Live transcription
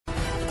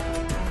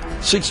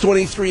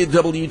6:23 at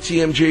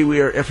WTMJ.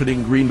 We are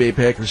efforting Green Bay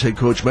Packers head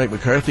coach Mike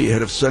McCarthy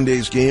ahead of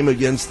Sunday's game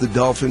against the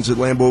Dolphins at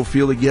Lambeau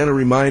Field. Again, a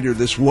reminder,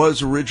 this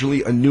was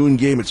originally a noon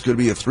game. It's going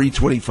to be a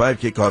 3:25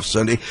 kickoff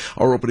Sunday.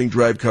 Our opening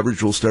drive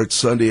coverage will start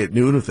Sunday at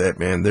noon with that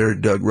man there,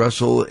 Doug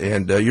Russell,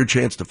 and your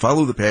chance to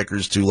follow the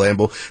Packers to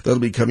Lambeau. That'll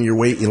be coming your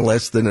way in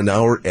less than an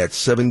hour at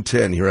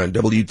 7:10 here on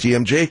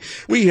WTMJ.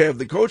 We have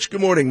the coach.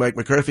 Good morning, Mike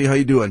McCarthy. How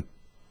you doing?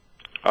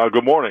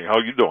 Good morning. How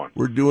you doing?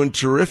 We're doing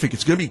terrific.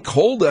 It's going to be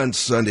cold on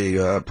Sunday,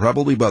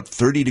 probably about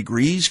 30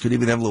 degrees. Could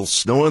even have a little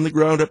snow on the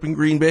ground up in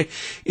Green Bay.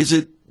 Is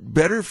it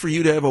better for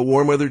you to have a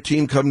warm weather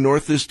team come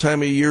north this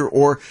time of year,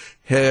 or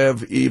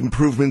have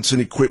improvements in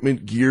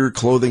equipment, gear,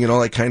 clothing, and all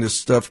that kind of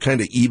stuff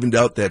kind of evened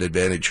out that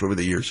advantage over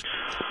the years?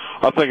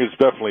 I think it's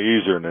definitely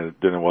easier than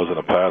it was in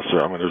the past.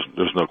 I mean,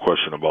 there's no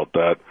question about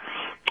that.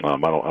 I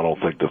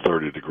don't think the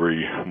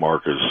 30-degree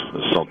mark is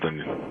something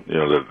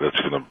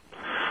that's going to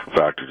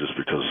factor, just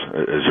because,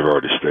 as you've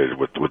already stated,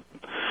 with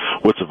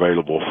what's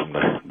available from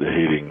the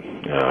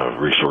heating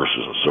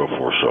resources and so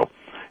forth. So,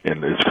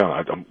 and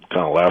I'm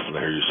kind of laughing to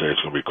hear you say it's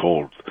going to be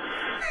cold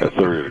at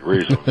 30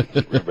 degrees in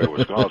Green Bay,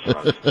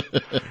 Wisconsin.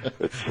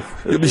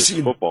 It's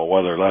football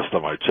weather last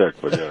time I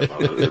checked, but yeah, I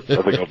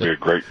think it'll be a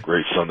great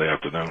Sunday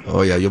afternoon.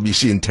 Oh yeah, you'll be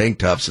seeing tank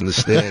tops in the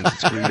stands.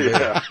 It's Green Bay.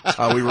 Yeah. That's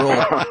how we roll.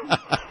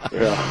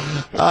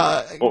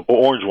 Yeah,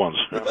 orange ones.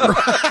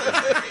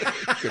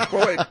 Good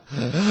point.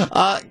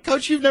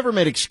 Coach, you've never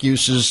made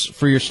excuses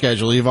for your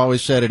schedule. You've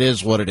always said it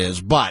is what it is.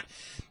 But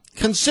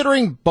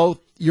considering both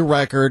your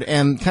record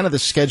and kind of the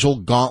schedule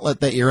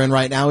gauntlet that you're in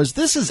right now, is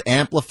this as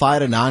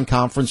amplified a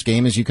non-conference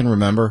game as you can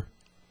remember?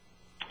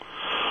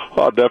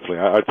 Definitely.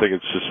 I think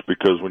it's just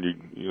because when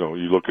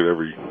you look at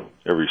every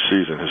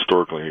season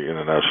historically in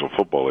the National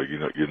Football League,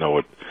 you know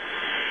what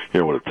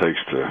it takes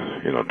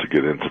to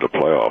get into the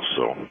playoffs.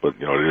 So, but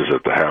it is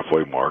at the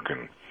halfway mark,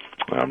 and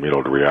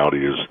the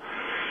reality is,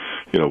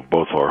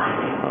 both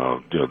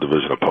our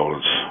division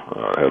opponents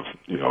have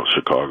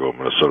Chicago,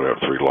 Minnesota have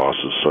 3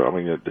 losses. So I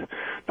mean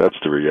that's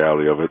the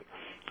reality of it.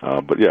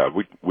 But yeah,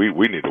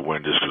 we need to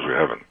win just because we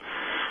haven't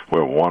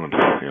won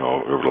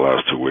over the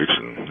last 2 weeks,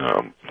 and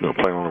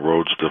playing on the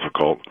road is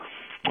difficult.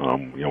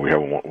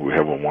 We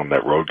haven't won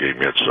that road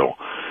game yet. So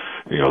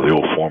the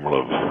old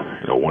formula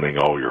of winning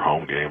all your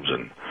home games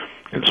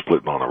and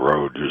splitting on the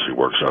road usually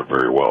works out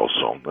very well.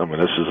 So I mean,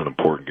 this is an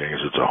important game.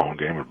 It's a home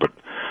game, but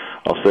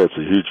I'll say it's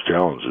a huge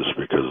challenge just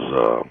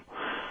because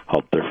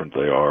how different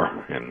they are,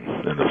 and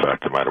the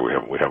fact of the matter,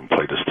 we haven't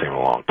played this team in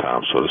a long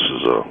time. So this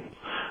is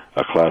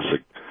a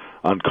classic,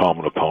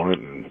 uncommon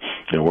opponent,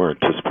 and we're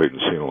anticipating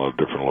seeing a lot of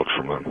different looks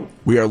from them.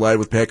 We are live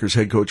with Packers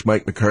head coach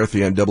Mike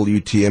McCarthy on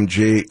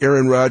WTMJ.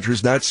 Aaron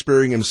Rodgers not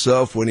sparing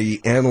himself when he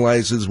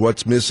analyzes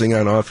what's missing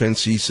on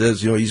offense. He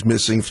says, he's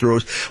missing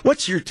throws.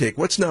 What's your take?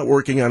 What's not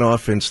working on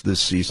offense this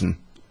season?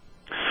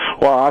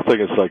 Well, I think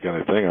it's like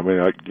anything. I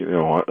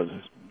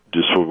mean,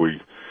 just what we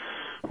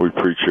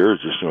preach here is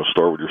just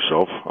start with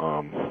yourself.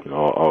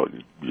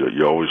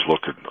 You always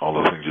look at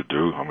all the things you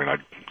do. I mean,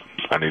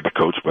 I need to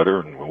coach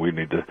better, and we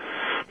need to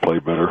play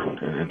better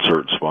in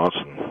certain spots.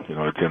 And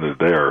at the end of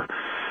the day, our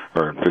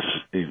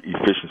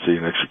efficiency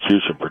and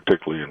execution,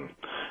 particularly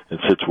in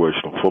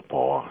situational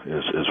football,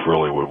 is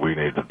really what we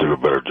need to do a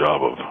better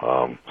job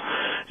of.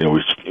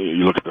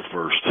 You look at the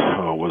first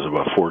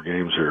about 4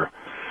 games here.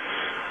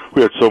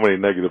 We had so many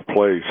negative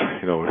plays,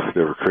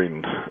 they were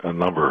creating a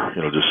number,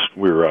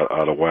 we were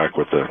out of whack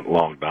with the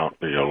long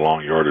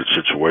yardage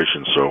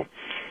situation. So,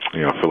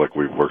 I feel like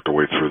we've worked our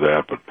way through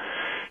that, but,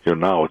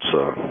 now it's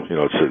a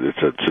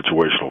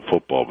situational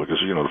football because,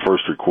 the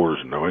first 3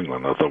 quarters in New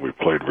England, I thought we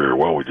played very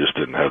well. We just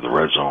didn't have the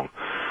red zone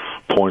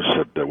points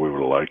that we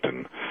would have liked.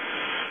 And,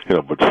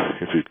 but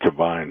if you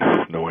combine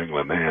New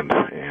England and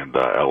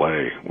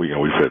LA,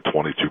 we've had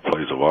 22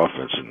 plays of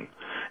offense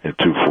in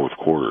 2 fourth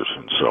quarters.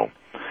 And so,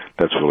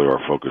 that's really our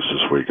focus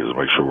this week, is to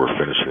make sure we're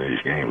finishing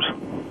these games.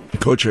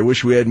 Coach, I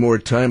wish we had more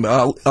time.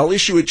 I'll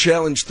issue a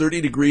challenge, 30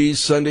 degrees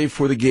Sunday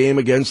for the game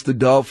against the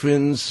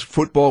Dolphins.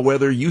 Football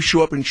weather. You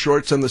show up in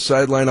shorts on the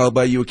sideline, I'll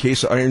buy you a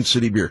case of Iron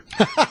City beer.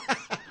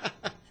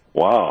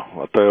 Wow.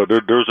 I tell you,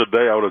 there's a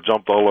day I would have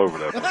jumped all over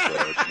that.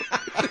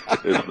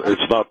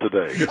 It's not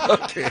today.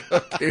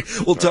 Okay.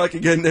 We'll talk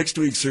again next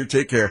week, sir.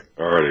 Take care.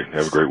 All righty.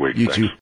 Have a great week. You Thanks. too.